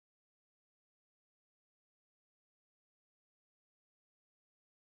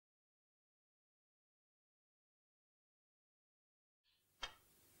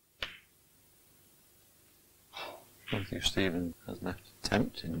Matthew Stevens has left it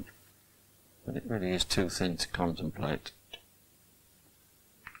tempting, but it really is too thin to contemplate.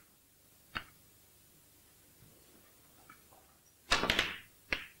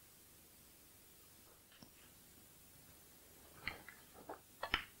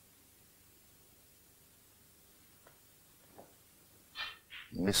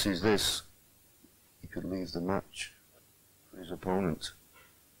 Misses this, he could leave the match for his opponent.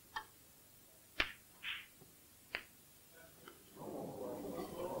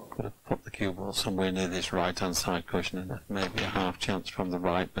 Could have put the cue ball somewhere near this right-hand side cushion and maybe a half chance from the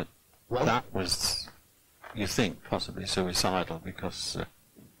right, but that was, you think, possibly suicidal, because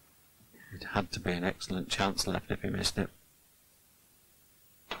it had to be an excellent chance left if he missed it.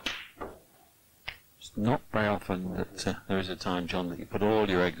 It's not very often that there is a time, John, that you put all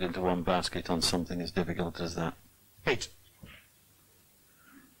your eggs into one basket on something as difficult as that. 8.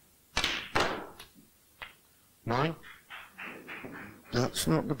 9. That's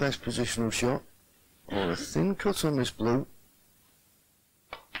not the best positional shot, or a thin cut on this blue.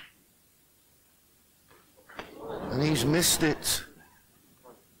 And he's missed it.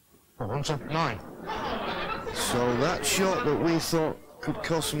 9. So that shot that we thought could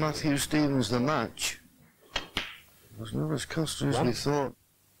cost Matthew Stevens the match was not as costly as we thought.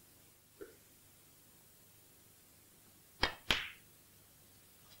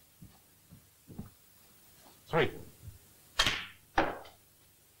 3.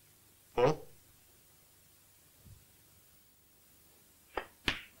 4.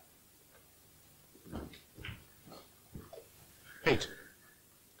 8.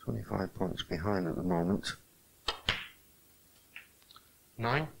 25 points behind at the moment.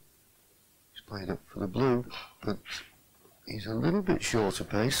 9. He's played up for the blue, but he's a little bit short of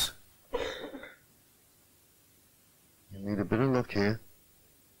pace. You need a bit of luck here.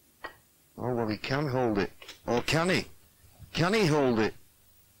 Oh, well, he can hold it. Or can he? Can he hold it?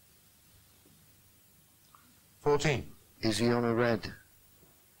 14. Is he on a red?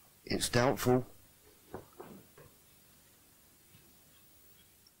 It's doubtful.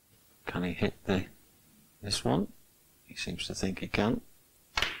 Can he hit this one? He seems to think he can.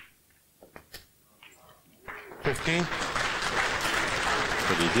 15.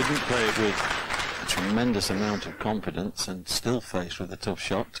 But he didn't play it with a tremendous amount of confidence and still faced with a tough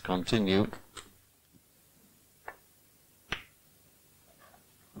shot to continue.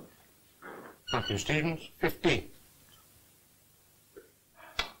 Matthew Stevens, 15.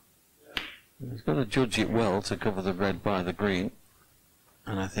 He's got to judge it well to cover the red by the green,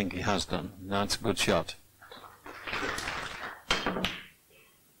 and I think he has done. That's a good shot.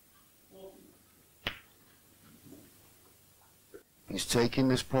 He's taking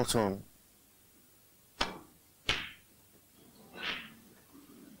this pot on.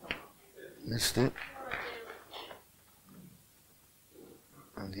 Missed it.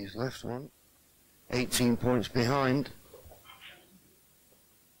 And he's left one. 18 points behind.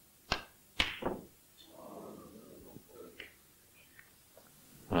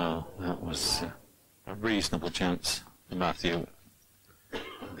 Well, that was a reasonable chance for Matthew.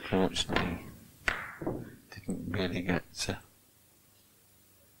 Unfortunately, didn't really get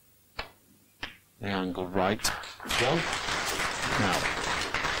the angle right. 1. Now,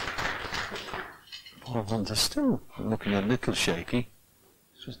 Ballhunter's still looking a little shaky.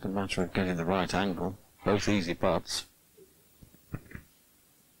 It's just a matter of getting the right angle. Both easy putts.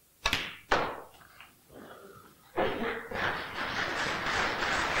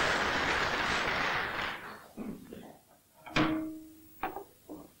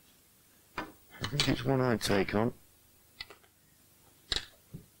 I think it's one I'd take on.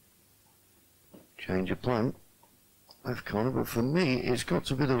 Change of plan. Left corner, but for me, it's got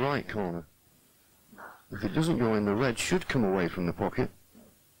to be the right corner. If it doesn't go in, the red should come away from the pocket.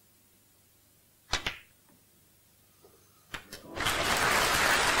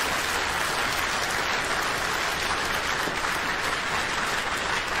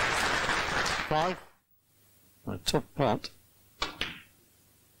 Five. A tough putt.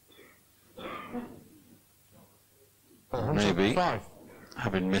 175. Maybe.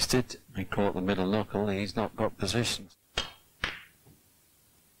 Having missed it and caught the middle knuckle, he's not got position.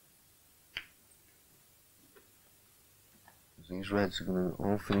 These reds are going to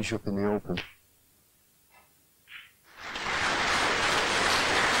all finish up in the open.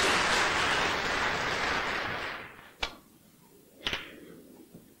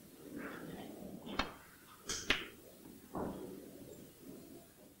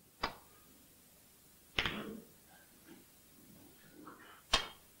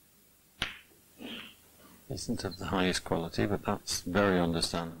 Isn't of the highest quality, but that's very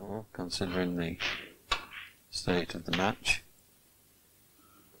understandable considering the state of the match.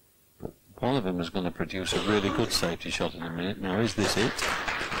 But one of them is going to produce a really good safety shot in a minute. Now, is this it?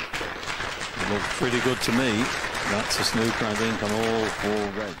 It looks pretty good to me. That's a snooker, I think, on all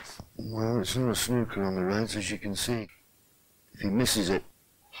four reds. Well, it's not a snooker on the reds, as you can see. If he misses it,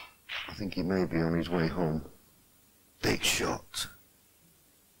 I think he may be on his way home. Big shot.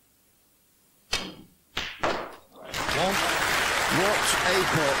 What a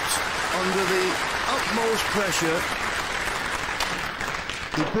pot. Under the utmost pressure,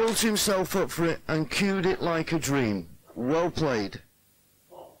 he built himself up for it and cued it like a dream. Well played.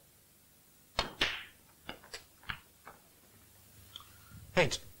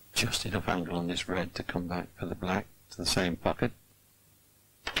 Eight. Just enough angle on this red to come back for the black to the same pocket.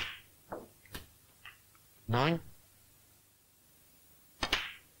 9.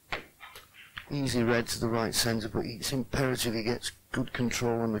 Easy red to the right centre, but it's imperative he gets good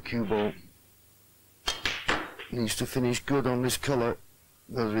control on the cue ball. Needs to finish good on this colour,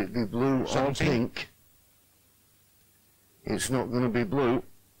 whether it be blue 17. or pink. It's not going to be blue,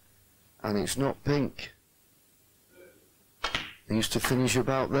 and it's not pink. Needs to finish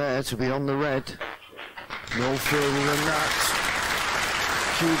about there to be on the red. No further than that.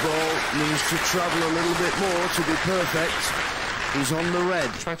 Cue ball needs to travel a little bit more to be perfect. He's on the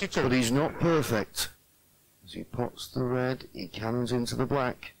red, 22. but he's not perfect. As he pots the red, he cannons into the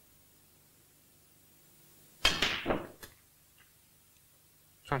black.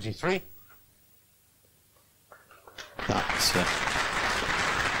 23. That's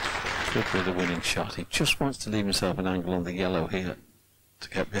good with the winning shot. He just wants to leave himself an angle on the yellow here to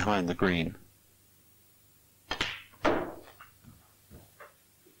get behind the green.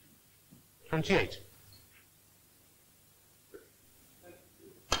 28.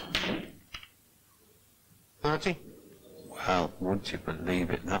 30. Well, wouldn't you believe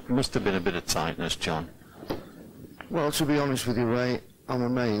it? That must have been a bit of tightness, John. Well, to be honest with you, Ray, I'm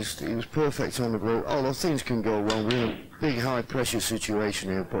amazed. He was perfect on the blue. Although things can go wrong, we're in a big high-pressure situation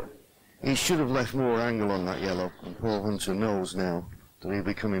here, but he should have left more angle on that yellow. And Paul Hunter knows now that he'll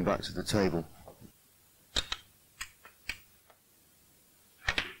be coming back to the table.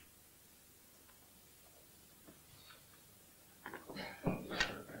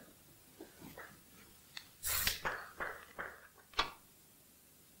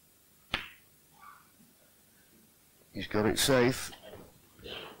 He's got it safe.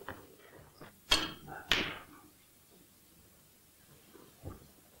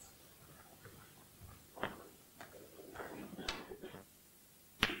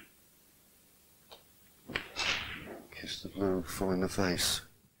 Kiss the blue full in the face.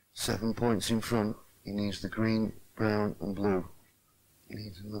 7 points in front. He needs the green, brown and blue. He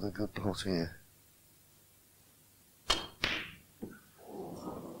needs another good pot here.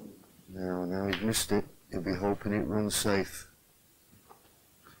 Now he's missed it. He'll be hoping it runs safe.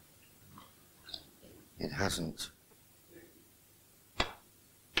 It hasn't.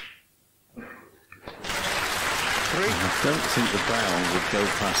 3. I don't think the brown would go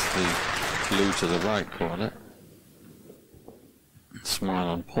past the blue to the right corner. The smile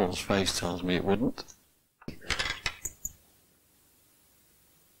on Paul's face tells me it wouldn't.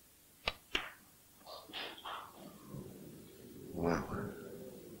 Wow.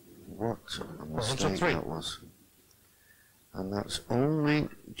 What a mistake that was. And that's only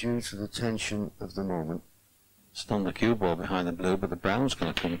due to the tension of the moment. It's on the cue ball behind the blue, but the brown's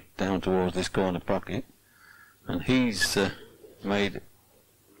going to come down towards this corner pocket. And he's made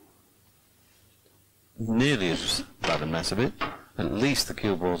nearly as bad a mess of it. At least the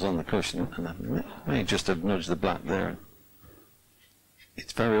cue ball's on the cushion, and I may just have nudged the black there.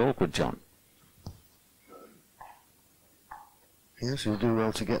 It's very awkward, John. Yes, he'll do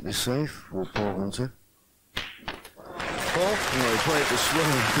well to get this safe, will Paul Hunter. Paul? No, he played the slow,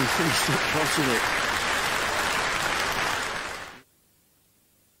 he finished it crossing it.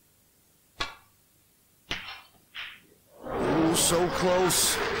 Oh, so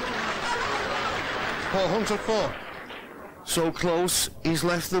close. Paul Hunter 4. So close, he's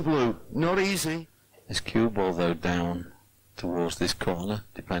left the blue. Not easy. His cue ball, though, down towards this corner,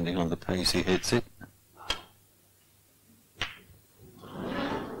 depending on the pace he hits it.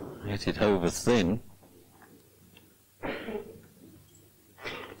 Hit it over thin.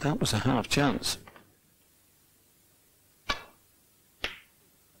 That was a half chance.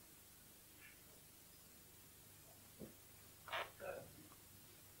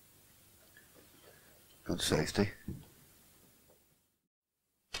 Good safety.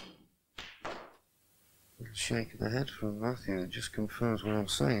 Shake of the head from Matthew. It just confirms what I'm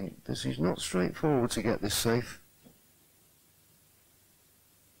saying. This is not straightforward to get this safe.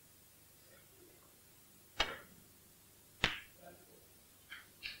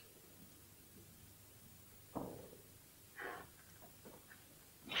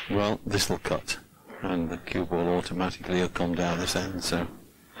 Well, this will cut, and the cue ball automatically will come down this end, so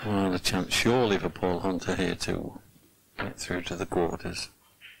well, a chance surely for Paul Hunter here to get through to the quarters.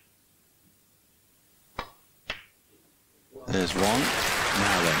 There's one.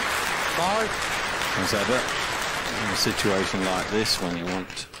 Now then. 5. As ever, in a situation like this, when you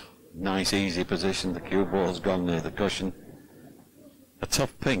want nice easy position, the cue ball's gone near the cushion. A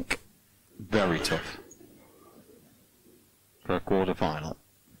tough pink. Very tough. For a quarter final.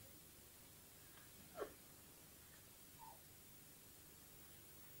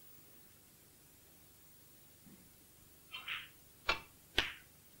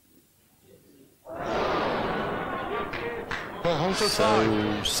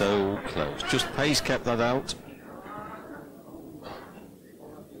 So close. Just pace kept that out.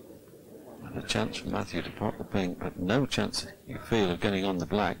 And a chance for Matthew to pop the pink, but no chance, you feel, of getting on the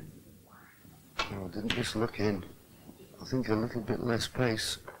black. Oh, didn't just look in. I think a little bit less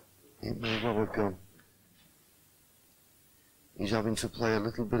pace, it may well have gone. He's having to play a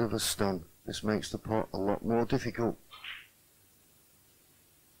little bit of a stun. This makes the pot a lot more difficult.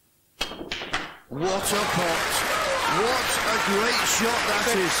 What a pot! What a great shot that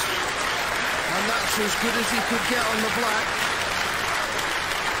is! And that's as good as he could get on the black.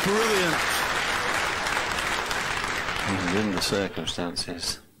 Brilliant! And in the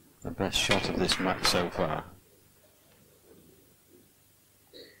circumstances, the best shot of this match so far.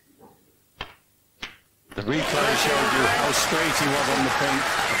 The replay showed you how straight he was on the pink.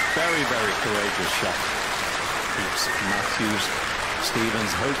 A very, very courageous shot. Keeps Matthews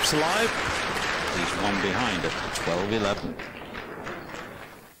Stevens' hopes alive. He's one behind at 12-11.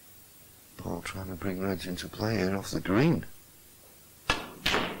 Paul trying to bring reds into play here off the green.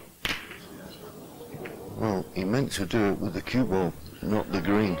 Well, he meant to do it with the cue ball, not the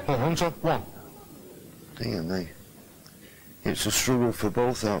green. Paul Hunter, 1. Dear me. It's a struggle for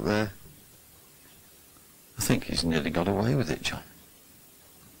both out there. I think he's nearly got away with it, John.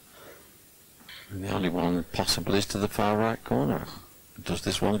 And the only one possible is to the far right corner. Does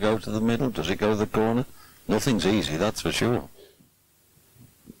this one go to the middle? Does it go to the corner? Nothing's easy, that's for sure.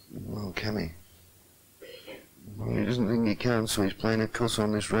 Well, can he? Well, he doesn't think he can, so he's playing a cut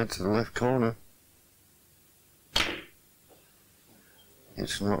on this red to the left corner.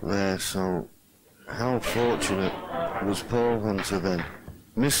 It's not there, so how fortunate was Paul Hunter then?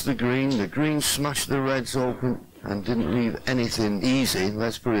 Missed the green smashed the reds open and didn't leave anything easy,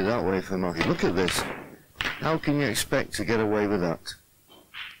 let's put it that way for Matthew. Look at this. How can you expect to get away with that?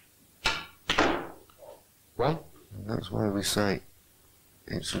 Well, and that's why we say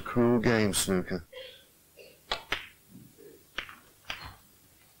it's a cruel game, snooker.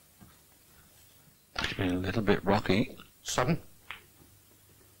 It's been a little bit rocky. 7.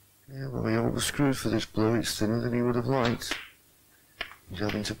 Yeah, well, he overscrewed for this blue. It's thinner than he would have liked. He's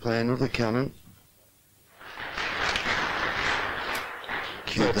having to play another cannon.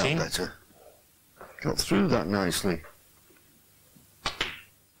 Cued that better. Got through that nicely.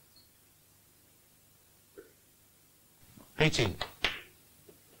 18.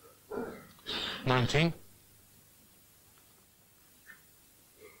 19.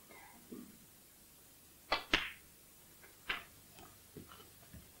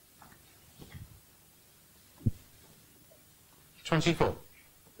 24.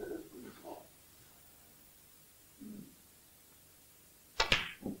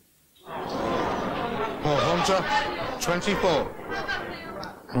 Paul Hunter, 24.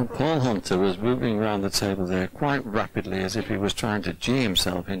 Well, Paul Hunter was moving around the table there quite rapidly, as if he was trying to gee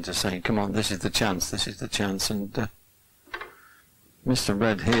himself into saying, come on, this is the chance, this is the chance. And Mr.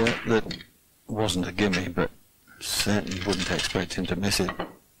 Red here, that wasn't a gimme, but certainly wouldn't expect him to miss it.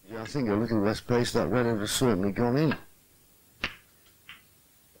 Yeah, I think a little less pace, that red would have certainly gone in.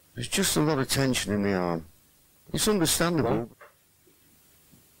 There's just a lot of tension in the arm. It's understandable.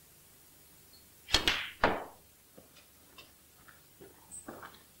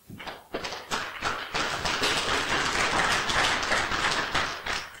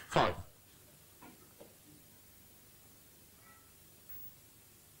 Five.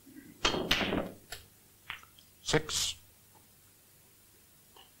 6.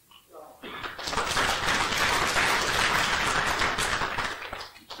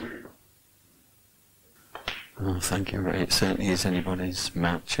 Oh, thank you, Ray. It certainly is anybody's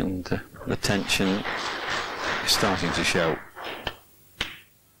match, and the tension is starting to show.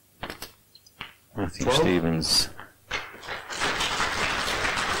 Matthew 12. Stevens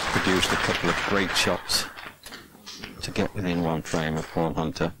produced a couple of great shots to get within one frame of Paul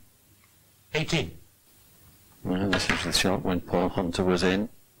Hunter. 18. Well, this was the shot when Paul Hunter was in,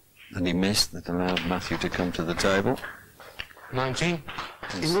 and he missed, that allowed Matthew to come to the table. 19.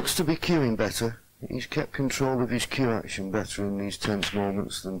 He looks to be cueing better. He's kept control of his cue action better in these tense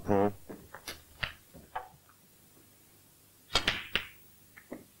moments than Paul.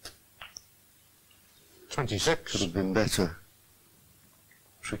 Could 26. have been better.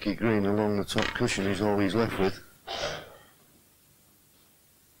 Tricky green along the top cushion is all he's left with.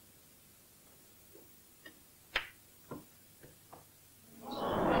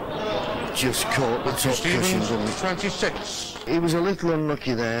 Just caught the top cushion, didn't he? 26. He was a little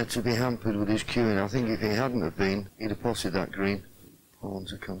unlucky there to be hampered with his cueing. I think if he hadn't have been, he'd have potted that green. Paul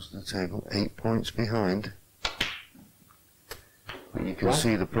Hunter comes to the table, 8 points behind. But you can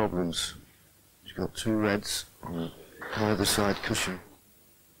see the problems. He's got 2 reds on either side cushion.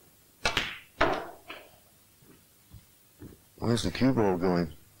 Where's the cue ball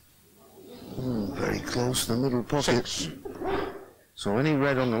going? Very close to the middle pocket. 6. So any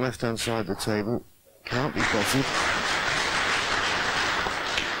red on the left-hand side of the table can't be potted.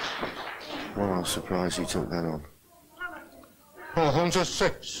 Well, I'm surprised he took that on. Paul Hunter,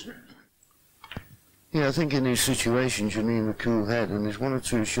 6. Yeah, I think in these situations you need a cool head, and there's 1 or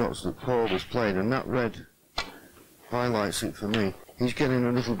 2 shots that Paul has played, and that red highlights it for me. He's getting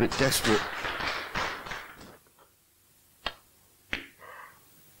a little bit desperate.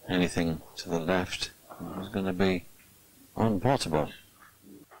 Anything to the left is going to be unpottable.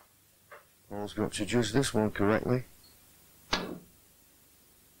 Paul's got to judge this one correctly.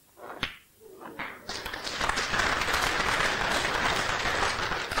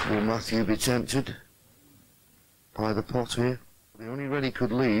 Will Matthew be tempted by the pot here? The only red he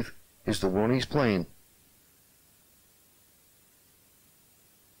could leave is the one he's playing.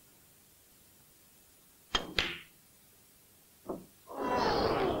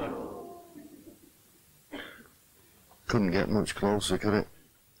 Couldn't get much closer, could it?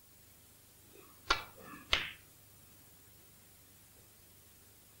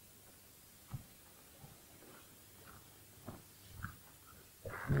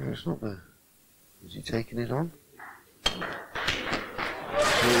 No, it's not there. Is he taking it on? Here it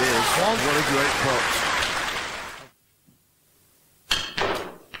is. What a great pot.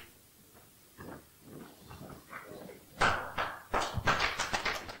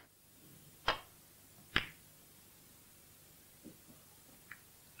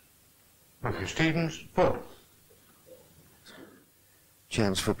 Matthew Stevens, 4.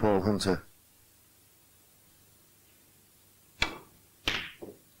 Chance for Paul Hunter.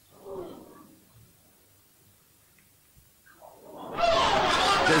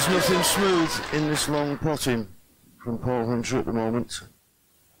 There's nothing smooth in this long potting from Paul Hunter at the moment.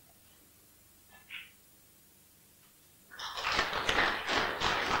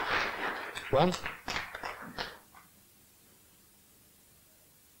 One.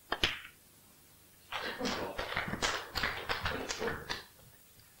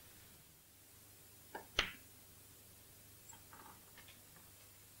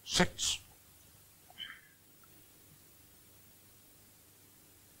 Six.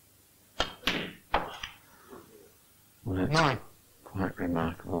 Well, it's 9. quite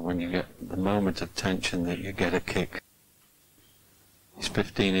remarkable when you get the moment of tension that you get a kick. He's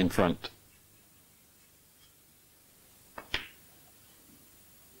 15 in front.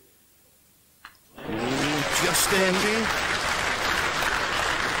 Just ending.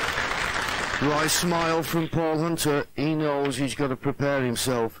 Wry smile from Paul Hunter. He knows he's got to prepare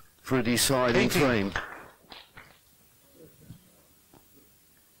himself for a deciding 18. frame.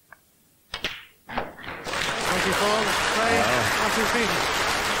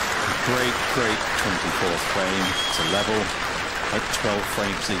 Great 24th frame to level at 12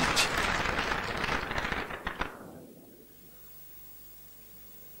 frames each.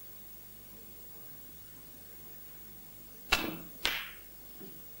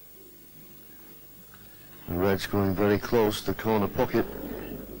 The red's going very close to the corner pocket,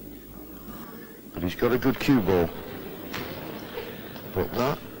 but he's got a good cue ball. But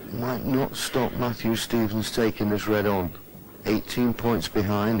that might not stop Matthew Stevens taking this red on. 18 points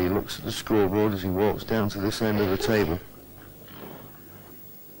behind. He looks at the scoreboard as he walks down to this end of the table.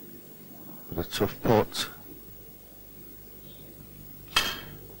 With a tough pot.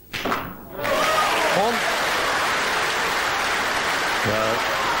 Well,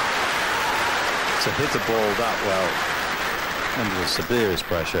 to hit a ball that well under the severest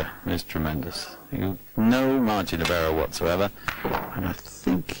pressure is tremendous. You've no margin of error whatsoever, and I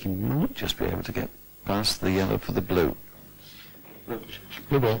think he might just be able to get past the yellow for the blue.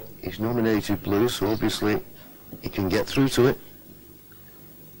 Blue ball. He's nominated blue, so obviously he can get through to it.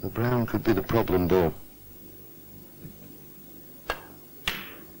 The brown could be the problem though.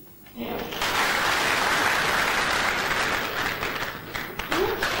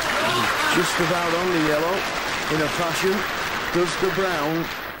 Just about on the yellow, in a fashion. Does the brown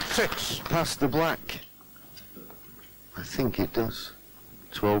 6. pass the black? I think it does.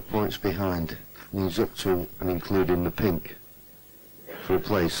 12 points behind. And he's up to and including the pink for a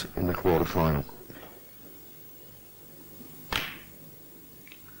place in the quarter-final.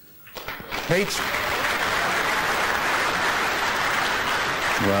 8.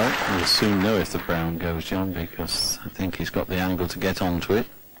 Well, we'll soon know if the brown goes, John, because I think he's got the angle to get onto it.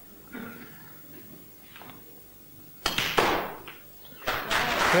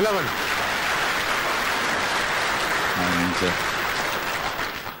 11. And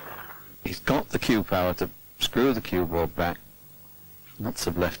he's got the cue power to screw the cue ball back lots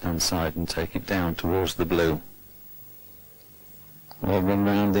of left-hand side and take it down towards the blue. Or run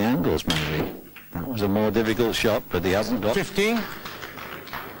round the angles, maybe. That was a more difficult shot, but he hasn't got 15.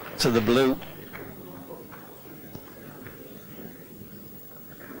 to the blue.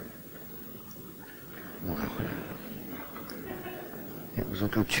 It was a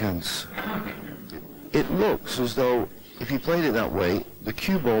good chance. It looks as though if he played it that way, the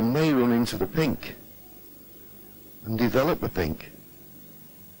cue ball may run into the pink and develop the pink.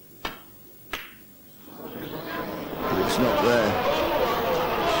 But it's not there.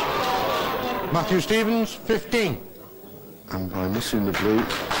 Matthew Stevens, 15. And by missing the blue,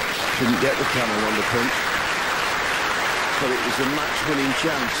 didn't get the camel on the pink. But it was a match-winning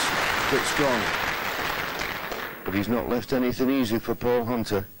chance that's gone. But he's not left anything easy for Paul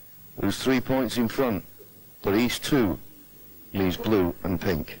Hunter, who's 3 points in front. But he's 2, leaves blue and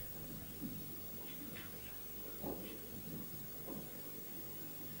pink.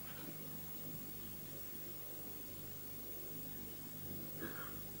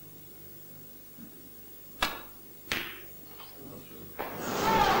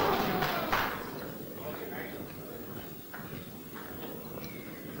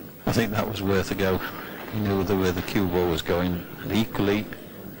 I think that was worth a go. He knew where the cue ball was going, and equally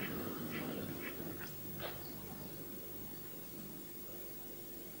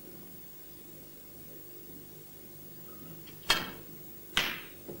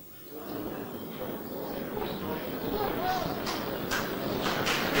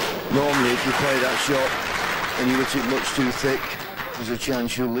normally if you play that shot and you hit it much too thick, there's a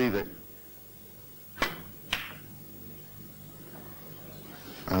chance you'll leave it.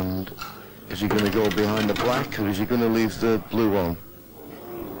 And is he going to go behind the black, or is he going to leave the blue on?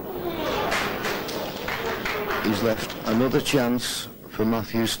 He's left another chance for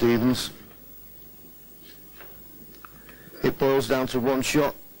Matthew Stevens. It boils down to one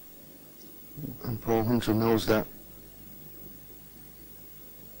shot, and Paul Hunter knows that.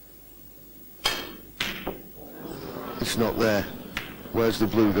 It's not there. Where's the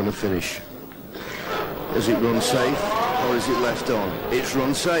blue going to finish? Is it run safe, or is it left on? It's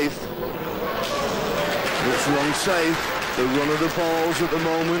run safe. It's run safe. The run of the balls at the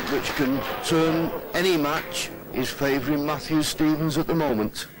moment, which can turn any match, is favouring Matthew Stevens at the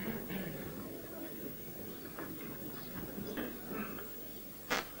moment.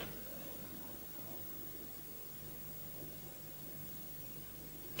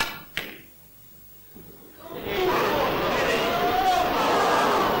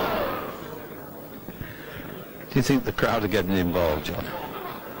 do you think the crowd are getting involved, John?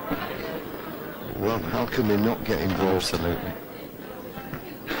 Well, how can they not get involved? Absolutely.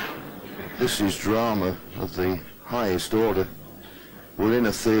 This is drama of the highest order. We're in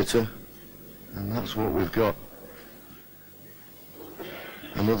a theatre, and that's what we've got.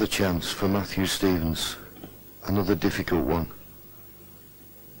 Another chance for Matthew Stevens. Another difficult one.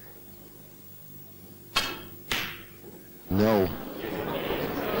 No.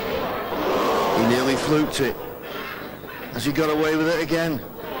 He nearly fluked it. Has he got away with it again?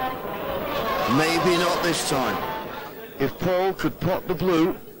 Maybe not this time. If Paul could pot the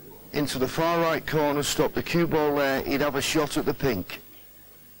blue into the far right corner, stop the cue ball there, he'd have a shot at the pink.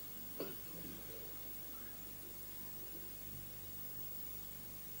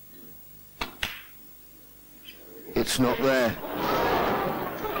 It's not there.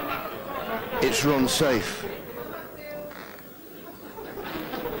 It's run safe.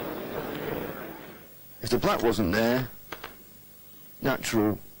 If the black wasn't there,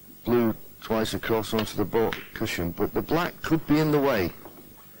 natural blue twice across onto the ball cushion, but the black could be in the way.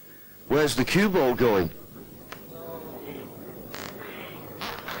 Where's the cue ball going?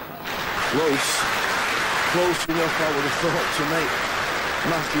 Close. Close enough, I would have thought, to make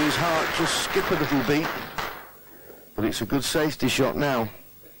Matthew's heart just skip a little beat. But it's a good safety shot now.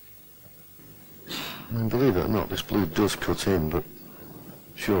 And believe it or not, this blue does cut in, but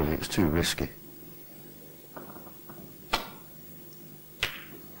surely it's too risky.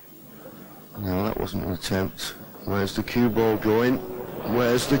 wasn't an attempt. Where's the cue ball going?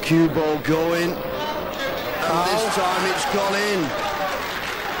 Where's the cue ball going? And this time it's gone in.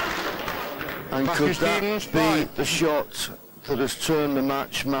 And could that be the shot that has turned the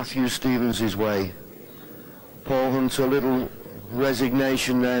match Matthew Stevens' way? Paul Hunter, a little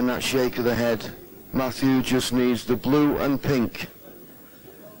resignation there in that shake of the head. Matthew just needs the blue and pink,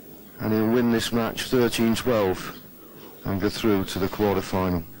 and he'll win this match 13-12 and go through to the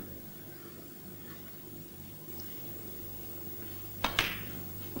quarter-final.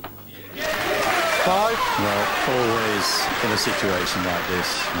 Well, always in a situation like this,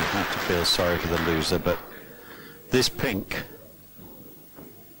 you have to feel sorry for the loser, but this pink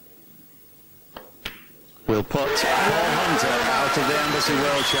will put Paul Hunter out of the Embassy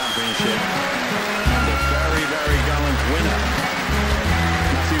World Championship, and a very, very gallant winner,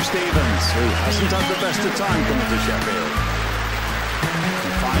 Matthew Stevens, who hasn't had the best of time coming to Sheffield,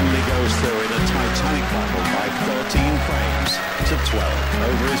 and finally goes through in a titanic battle by 13 frames to 12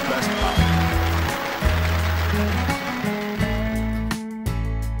 over his best part.